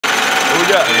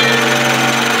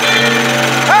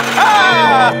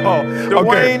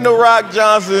Dwayne The Rock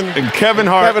Johnson and Kevin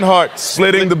Hart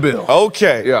splitting the bill.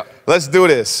 Okay. Yeah. Let's do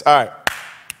this. All right.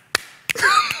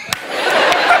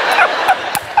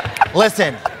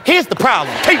 Listen, here's the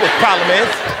problem. Tell you what the problem is.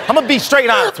 I'm gonna be straight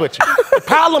honest with you. The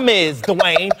problem is,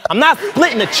 Dwayne, I'm not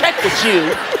splitting a check with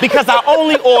you because I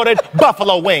only ordered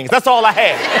buffalo wings. That's all I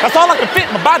had. That's all I can fit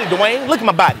in my body, Dwayne. Look at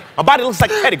my body. My body looks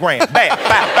like a pedigram. Bad.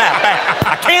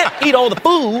 I can't eat all the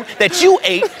food that you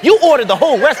ate. You ordered the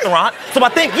whole restaurant, so I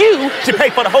think you should pay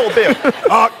for the whole bill.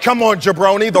 Come on,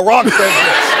 jabroni. The Rock says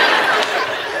this.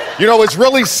 You know, it's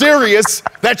really serious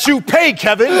that you pay,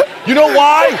 Kevin. You know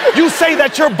why? You say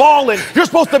that you're balling. You're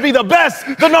supposed to be the best,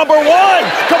 the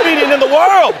 #1 comedian in the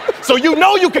world. So you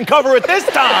know you can cover it this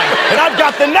time. And I've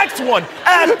got the next one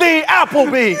at the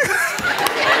Applebee's.